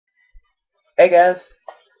Hey guys,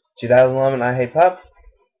 2011 I Hate Pop.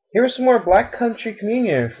 Here is some more Black Country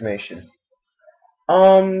Communion information.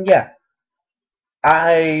 Yeah,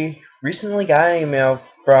 I recently got an email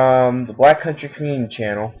from the Black Country Communion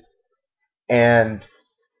channel, and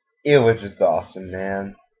it was just awesome,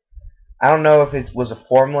 man. I don't know if it was a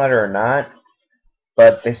form letter or not,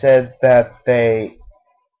 but they said that they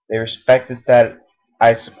respected that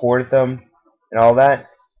I supported them and all that,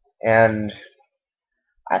 and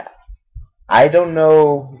I I don't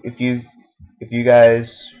know if you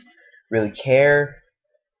guys really care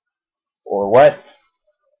or what,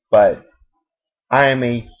 but I am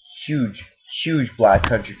a huge, huge Black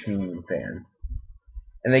Country Communion fan,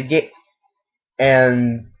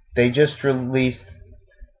 and they just released,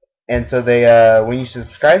 and so they when you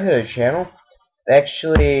subscribe to their channel, they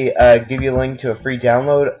actually give you a link to a free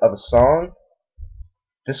download of a song.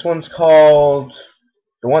 This one's called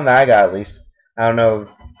the one that I got at least. I don't know if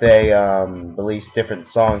they release different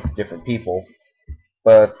songs to different people,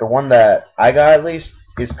 but the one that I got at least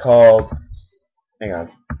is called. Hang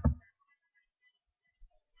on.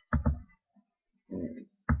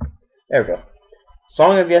 There we go.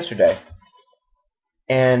 Song of Yesterday.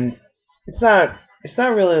 And it's not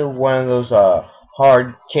really one of those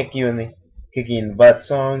hard kick you in the butt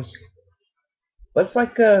songs, but it's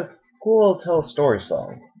like a cool little tell a story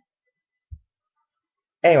song.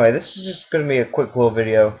 Anyway, this is just gonna be a quick little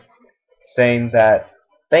video saying that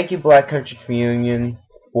thank you Black Country Communion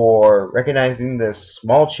for recognizing this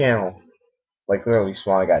small channel, like literally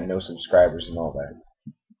small. I got no subscribers and all that,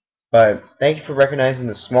 but thank you for recognizing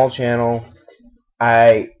this small channel.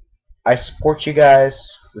 I I support you guys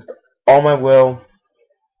with all my will.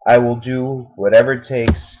 I will do whatever it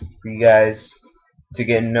takes for you guys to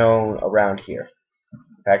get known around here.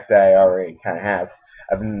 In fact, that I already kind of have.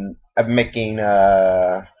 I've been making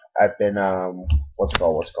I've been what's it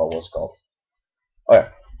called? Oh yeah,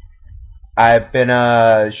 I've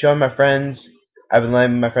been showing my friends. I've been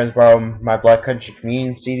letting my friends borrow my Black Country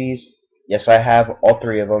Communion CDs. Yes, I have all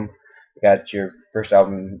three of them. You got your first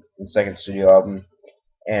album, and second studio album,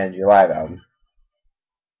 and your live album,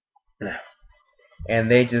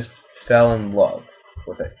 and they just fell in love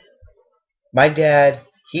with it. My dad,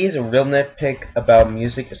 he's a real nitpick about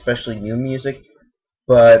music, especially new music.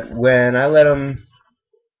 But when I let him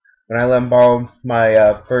borrow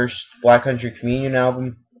my first Black Country Communion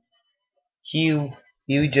album, he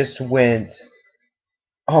just went,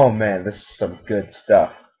 "Oh man, this is some good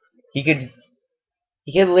stuff." He could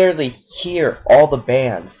he could literally hear all the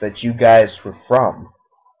bands that you guys were from,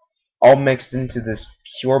 all mixed into this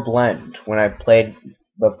pure blend. When I played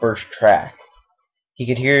the first track, he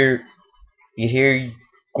could hear he could hear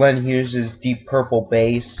Glenn Hughes' Deep Purple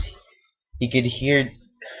bass. He could hear.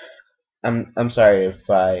 I'm sorry if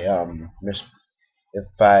I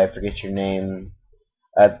forget your name.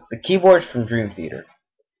 The keyboard's from Dream Theater.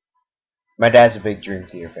 My dad's a big Dream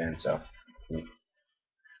Theater fan, so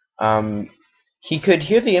um, he could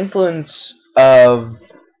hear the influence of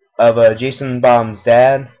Jason Baum's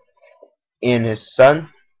dad in his son.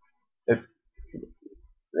 If,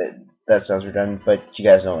 that sounds redundant, but you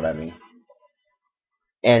guys know what I mean.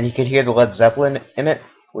 And he could hear the Led Zeppelin in it,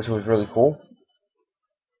 which was really cool.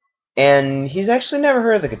 And he's actually never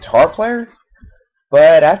heard of the guitar player,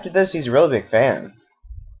 but after this, he's a really big fan.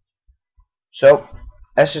 So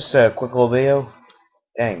that's just a quick little video.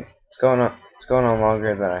 Dang, it's going on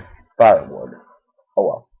longer than I thought it would. Oh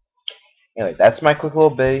well. Anyway, that's my quick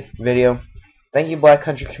little video. Thank you, Black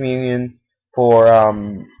Country Communion, for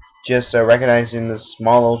just recognizing this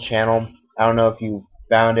small little channel. I don't know if you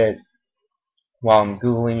found it while I'm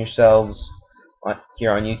googling yourselves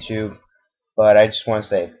here on YouTube, but I just want to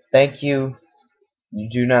say thank you. You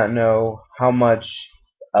do not know how much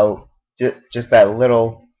just that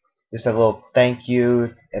little thank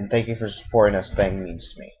you and thank you for supporting us thing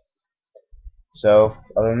means to me. So,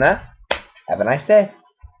 other than that, have a nice day.